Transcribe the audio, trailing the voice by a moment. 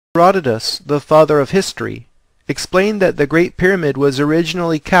Herodotus, the father of history, explained that the Great Pyramid was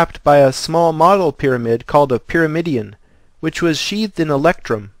originally capped by a small model pyramid called a pyramidion, which was sheathed in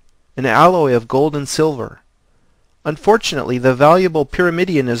electrum, an alloy of gold and silver. Unfortunately, the valuable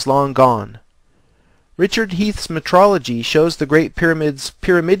pyramidion is long gone. Richard Heath's metrology shows the Great Pyramid's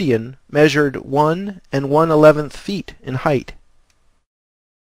pyramidion measured 1 1/11 feet in height.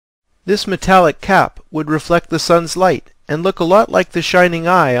 This metallic cap would reflect the sun's light and look a lot like the shining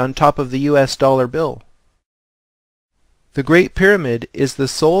eye on top of the US dollar bill. The Great Pyramid is the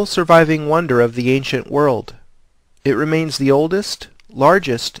sole surviving wonder of the ancient world. It remains the oldest,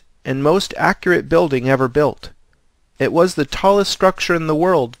 largest, and most accurate building ever built. It was the tallest structure in the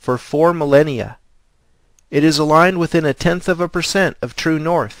world for 4 millennia. It is aligned within 0.1% of true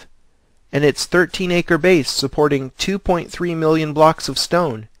north, and its 13-acre base supporting 2.3 million blocks of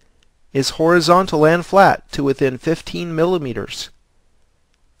stone is horizontal and flat to within 15 millimeters.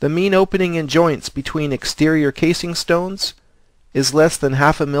 The mean opening in joints between exterior casing stones is less than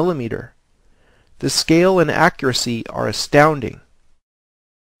 0.5 millimeter. The scale and accuracy are astounding.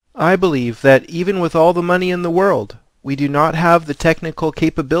 I believe that even with all the money in the world, we do not have the technical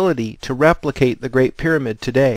capability to replicate the Great Pyramid today.